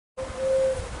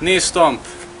Knee stomp,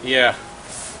 yeah.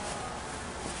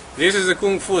 This is a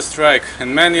Kung Fu strike,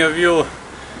 and many of you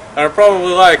are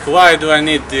probably like, why do I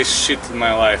need this shit in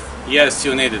my life? Yes,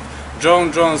 you need it.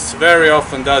 John Jones very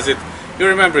often does it. You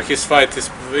remember his fight,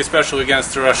 especially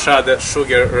against Rashad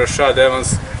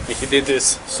Evans. He did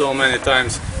this so many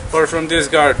times. Or from this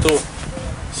guard too.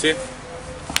 See?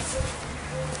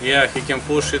 Yeah, he can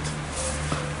push it.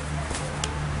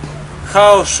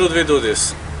 How should we do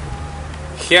this?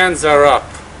 Hands are up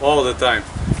all the time,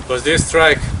 because this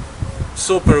strike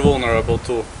super vulnerable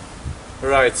to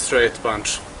right straight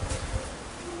punch.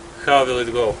 How will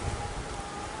it go?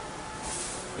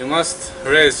 You must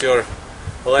raise your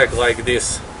leg like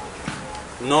this.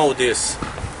 Know this.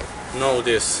 Know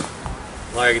this.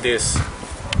 Like this.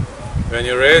 When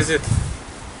you raise it,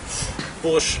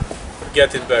 push,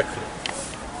 get it back.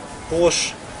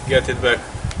 Push, get it back.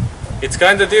 It's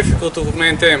kinda difficult to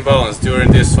maintain balance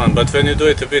during this one, but when you do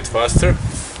it a bit faster,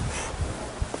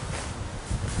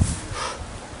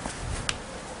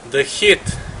 the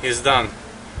hit is done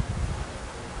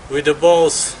with the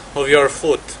balls of your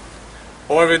foot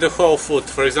or with the whole foot.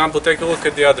 For example, take a look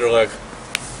at the other leg.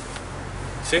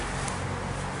 See?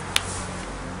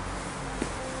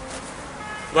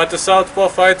 But a southpaw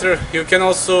fighter, you can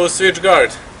also switch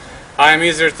guard. I'm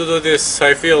easier to do this,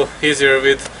 I feel easier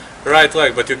with right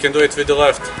leg, but you can do it with the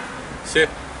left. See?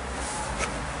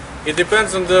 It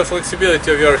depends on the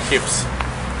flexibility of your hips.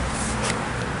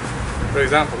 For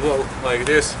example, go like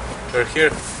this, or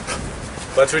here,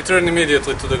 but return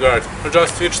immediately to the guard. Or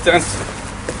just switch stance.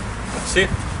 See?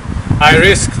 I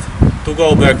risked to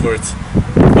go backwards,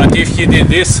 but if he did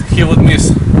this, he would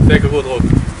miss. Take a good look.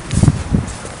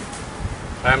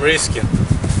 I'm risking.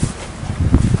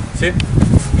 See?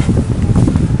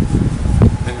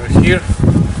 And we're here,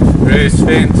 raise,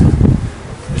 feint.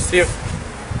 You see?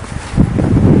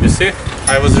 You see?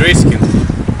 I was risking.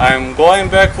 I'm going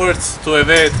backwards to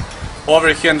evade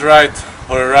overhand right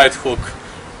or a right hook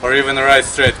or even a right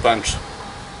straight punch.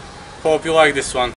 Hope you like this one.